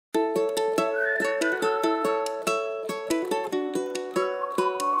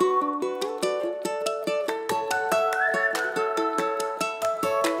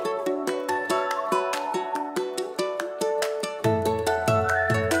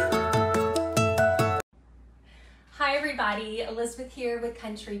everybody, Elizabeth here with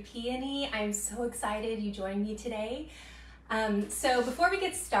Country Peony. I'm so excited you joined me today. So before we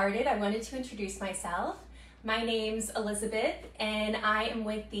get started, I wanted to introduce myself. My name's Elizabeth and I am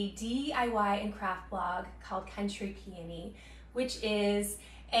with the DIY and craft blog called Country Peony, which is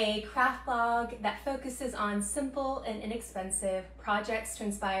a craft blog that focuses on simple and inexpensive projects to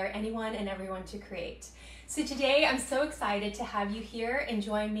inspire anyone and everyone to create. So today I'm so excited to have you here and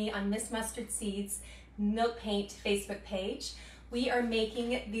join me on Miss Mustard Seeds Milk Paint Facebook page. We are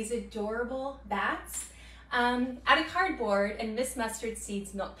making these adorable bats out of cardboard and Miss Mustard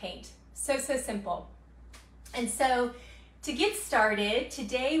Seeds Milk Paint. So simple. And so to get started,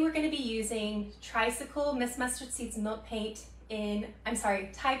 today we're going to be using Tricycle Miss Mustard Seeds Milk Paint in,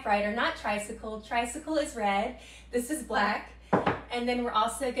 Typewriter, not Tricycle. Tricycle is red, this is black. And then we're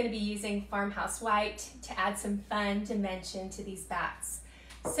also going to be using Farmhouse White to add some fun dimension to these bats.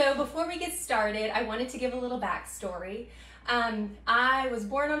 So before we get started, I wanted to give a little backstory. I was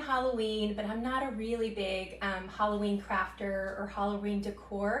born on Halloween, but I'm not a really big Halloween crafter or Halloween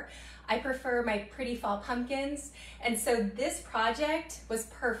decor. I prefer my pretty fall pumpkins. And so this project was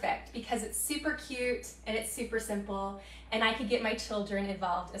perfect because it's super cute and it's super simple and I could get my children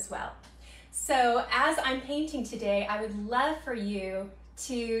involved as well. So as I'm painting today, I would love for you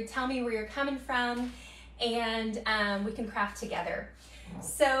to tell me where you're coming from and we can craft together.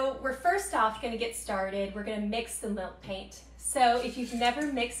 So we're first off going to get started. We're going to mix the milk paint. So if you've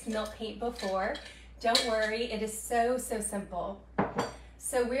never mixed milk paint before, don't worry, it is so simple.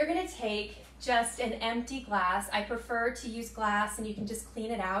 So we're going to take just an empty glass. I prefer to use glass and you can just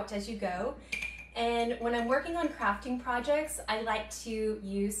clean it out as you go. And when I'm working on crafting projects, I like to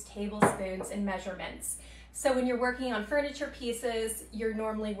use tablespoons and measurements. So when you're working on furniture pieces, you're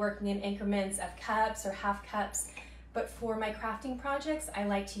normally working in increments of cups or half cups. But for my crafting projects, I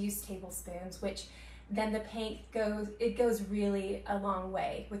like to use tablespoons, which then the paint goes really a long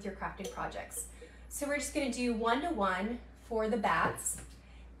way with your crafting projects. So we're just going to do 1:1 for the bats.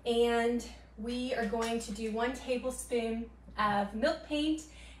 And we are going to do 1 tablespoon of milk paint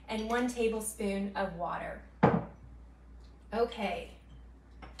and 1 tablespoon of water. Okay.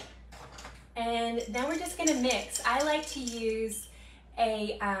 And then we're just going to mix. I like to use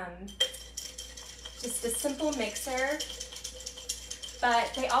a just a simple mixer,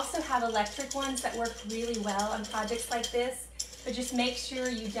 but they also have electric ones that work really well on projects like this. But just make sure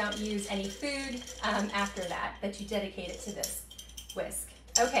you don't use any food after that you dedicate it to this whisk.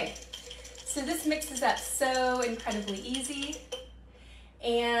 Okay, so this mixes up so incredibly easy.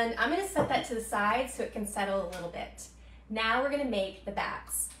 And I'm going to set that to the side so it can settle a little bit. Now we're going to make the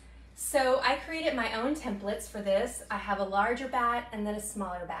bats. So I created my own templates for this. I have a larger bat and then a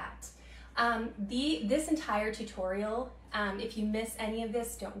smaller bat. This entire tutorial, if you miss any of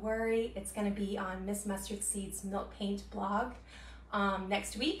this, don't worry. It's going to be on Miss Mustard Seeds Milk Paint blog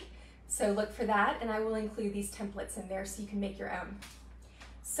next week. So look for that and I will include these templates in there so you can make your own.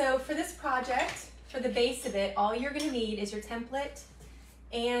 So for this project, for the base of it, all you're going to need is your template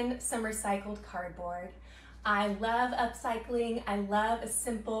and some recycled cardboard. I love upcycling. I love a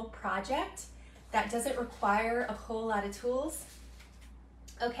simple project that doesn't require a whole lot of tools.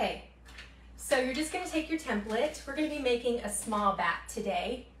 Okay, so you're just going to take your template. We're going to be making a small bat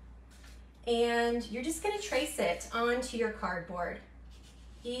today. And you're just going to trace it onto your cardboard.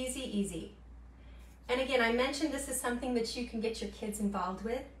 Easy, easy. And again, I mentioned this is something that you can get your kids involved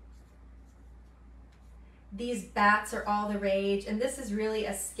with. These bats are all the rage, and this is really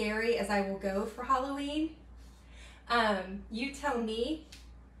as scary as I will go for Halloween. You tell me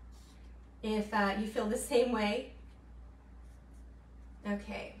if you feel the same way.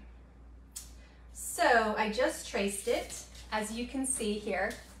 Okay, so I just traced it, as you can see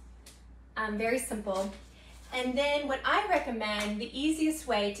here. Very simple. And then what I recommend, the easiest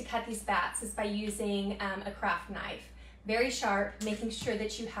way to cut these bats is by using a craft knife. Very sharp, making sure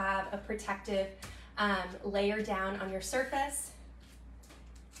that you have a protective layer down on your surface.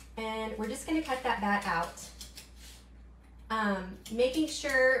 And we're just going to cut that bat out. Making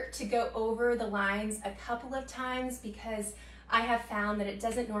sure to go over the lines a couple of times because I have found that it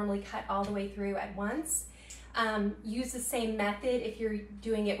doesn't normally cut all the way through at once. Use the same method if you're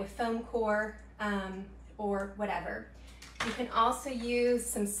doing it with foam core or whatever. You can also use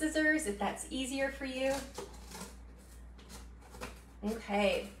some scissors if that's easier for you.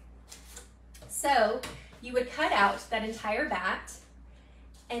 Okay, so you would cut out that entire bat,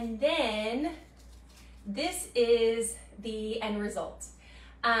 and then this is the end result.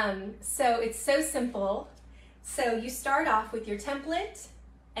 So it's so simple. So you start off with your template,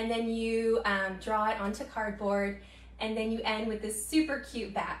 and then you draw it onto cardboard, and then you end with this super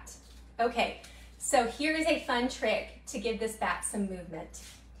cute bat. Okay, So here is a fun trick to give this bat some movement.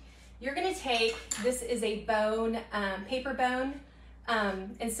 You're gonna take, this is a bone, paper bone,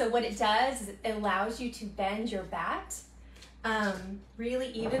 and so what it does is it allows you to bend your bat really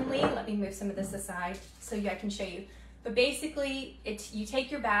evenly. Let me move some of this aside so I can show you. But basically, you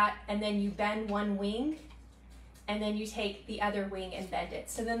take your bat and then you bend one wing, and then you take the other wing and bend it.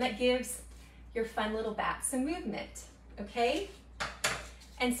 So then that gives your fun little bat some movement, okay?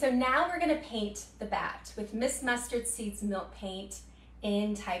 And so now we're gonna paint the bat with Miss Mustard Seeds Milk Paint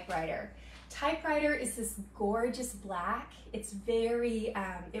in Typewriter. Typewriter is this gorgeous black. It's very,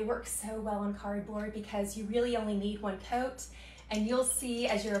 it works so well on cardboard because you really only need one coat, and you'll see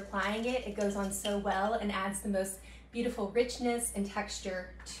as you're applying it, it goes on so well and adds the most beautiful richness and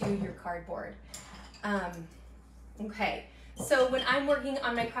texture to your cardboard. Okay, so when I'm working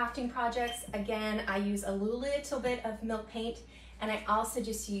on my crafting projects, again, I use a little bit of milk paint, and I also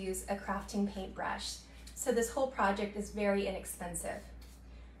just use a crafting paintbrush. So this whole project is very inexpensive.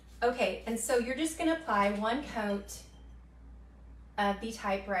 Okay, and so you're just gonna apply one coat of the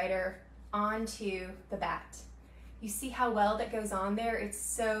typewriter onto the bat. You see how well that goes on there? It's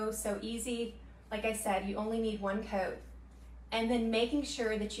so easy. Like I said, you only need one coat. And then making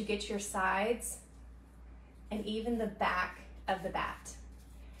sure that you get your sides and even the back of the bat,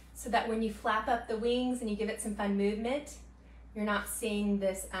 so that when you flap up the wings and you give it some fun movement, you're not seeing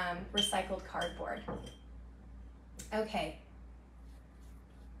this recycled cardboard. Okay.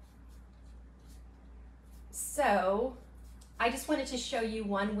 So I just wanted to show you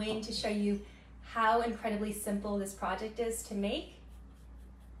one wing to show you how incredibly simple this project is to make.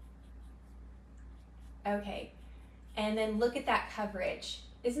 Okay, and then look at that coverage.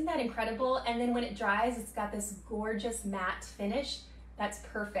 Isn't that incredible? And then when it dries, it's got this gorgeous matte finish. That's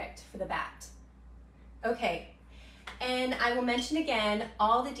perfect for the bat. Okay, and I will mention again,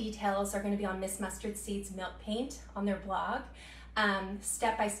 all the details are going to be on Miss Mustard Seeds Milk Paint on their blog.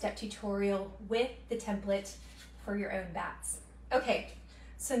 Step-by-step tutorial with the template for your own bats. Okay,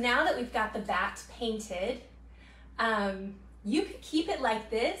 so now that we've got the bat painted, you could keep it like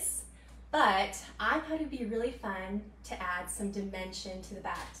this, but I thought it'd be really fun to add some dimension to the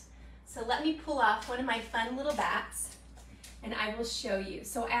bat. So let me pull off one of my fun little bats and I will show you.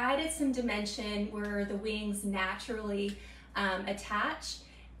 So I added some dimension where the wings naturally attach,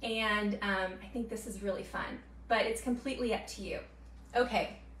 and I think this is really fun, but it's completely up to you.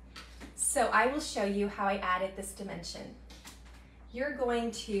 Okay, so I will show you how I added this dimension. You're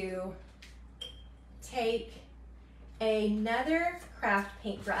going to take another craft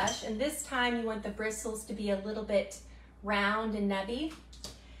paintbrush, and this time you want the bristles to be a little bit round and nubby,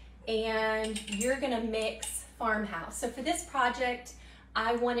 and you're gonna mix Farmhouse. So for this project,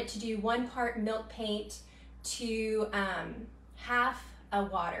 I wanted to do 1 part milk paint to half a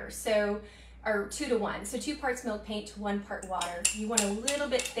water, or 2 to 1. So 2 parts milk paint to 1 part water. You want a little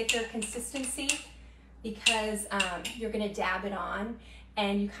bit thicker consistency because you're gonna dab it on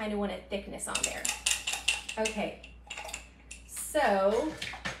and you kind of want a thickness on there. Okay, so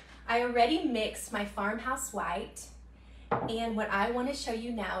I already mixed my Farmhouse White, and what I want to show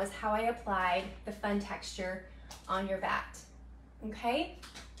you now is how I applied the fun texture on your bat. Okay,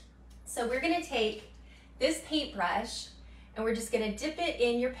 so we're gonna take this paintbrush and we're just gonna dip it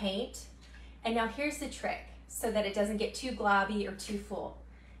in your paint. And now here's the trick so that it doesn't get too globby or too full.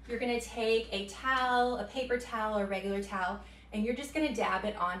 You're gonna take a towel, a paper towel or regular towel, and you're just gonna dab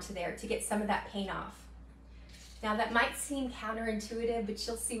it onto there to get some of that paint off. Now that might seem counterintuitive, but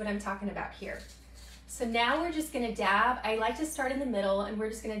you'll see what I'm talking about here. So now we're just gonna dab. I like to start in the middle, and we're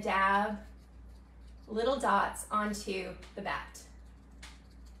just gonna dab little dots onto the bat.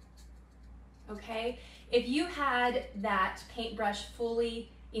 Okay, if you had that paintbrush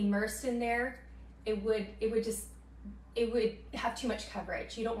fully immersed in there, it would have too much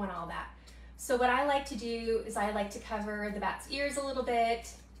coverage. You don't want all that. So what I like to do is I like to cover the bat's ears a little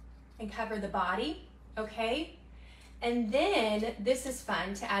bit and cover the body, okay? And then this is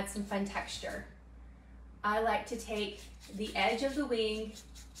fun to add some fun texture. I like to take the edge of the wing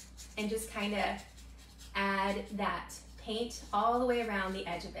and just kind of add that paint all the way around the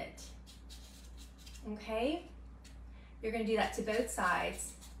edge of it. Okay? You're going to do that to both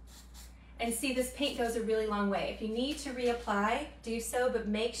sides. And see, this paint goes a really long way. If you need to reapply, do so, but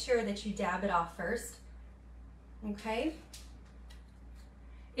make sure that you dab it off first. Okay?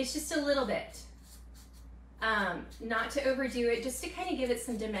 It's just a little bit. Not to overdo it, just to kind of give it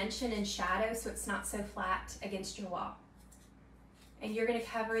some dimension and shadow so it's not so flat against your wall. And you're going to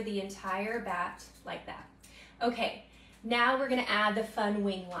cover the entire bat like that. Okay, now we're going to add the fun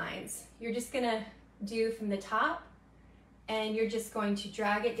wing lines. You're just going to do from the top and you're just going to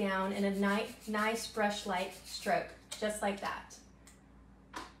drag it down in a nice brush-like stroke, just like that.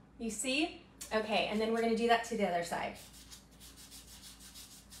 You see? Okay, and then we're gonna do that to the other side.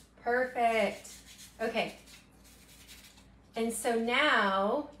 Perfect. Okay. And so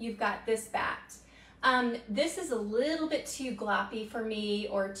now you've got this bat. This is a little bit too gloppy for me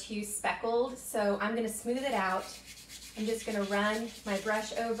or too speckled, so I'm gonna smooth it out. I'm just gonna run my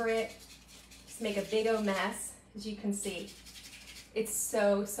brush over it, just make a big old mess, as you can see. It's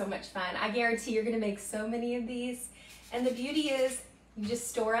so much fun. I guarantee you're gonna make so many of these. And the beauty is you just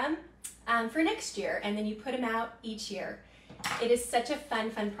store them for next year, and then you put them out each year. It is such a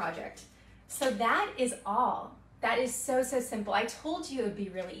fun project. So that is all. That is so simple. I told you it would be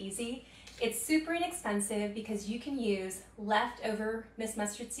really easy. It's super inexpensive because you can use leftover Miss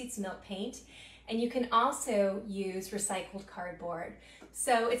Mustard Seeds milk paint, and you can also use recycled cardboard.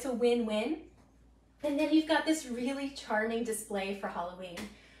 So it's a win-win. And then you've got this really charming display for Halloween.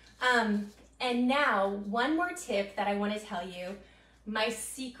 And now, one more tip that I want to tell you, my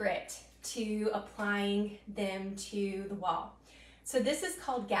secret to applying them to the wall. So this is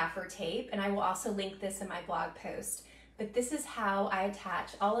called gaffer tape, and I will also link this in my blog post. But this is how I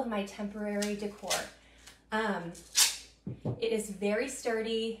attach all of my temporary decor. It is very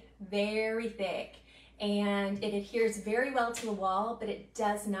sturdy, very thick, and it adheres very well to the wall, but it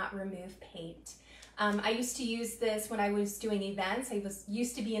does not remove paint. I used to use this when I was doing events. I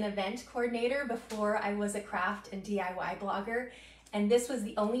used to be an event coordinator before I was a craft and DIY blogger, and this was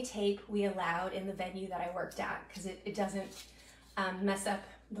the only tape we allowed in the venue that I worked at because it doesn't mess up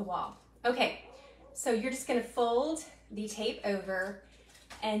the wall. Okay, so you're just gonna fold the tape over,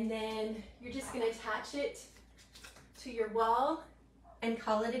 and then you're just gonna attach it to your wall and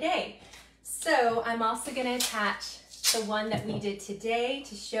call it a day. So I'm also gonna attach the one that we did today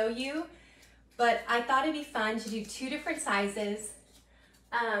to show you, but I thought it'd be fun to do two different sizes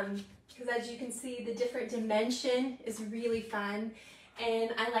because as you can see, the different dimension is really fun.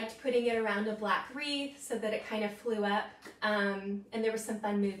 And I liked putting it around a black wreath so that it kind of flew up, and there was some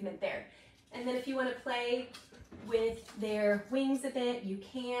fun movement there. And then if you want to play with their wings a bit, you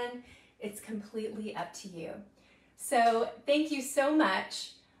can. It's completely up to you. So thank you so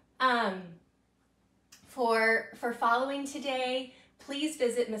much for following today. Please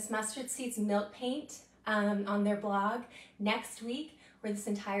visit Miss Mustard Seeds Milk Paint on their blog next week, where this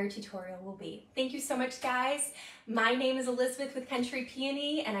entire tutorial will be. Thank you so much, guys. My name is Elizabeth with Country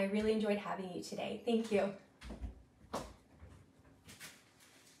Peony, and I really enjoyed having you today. Thank you.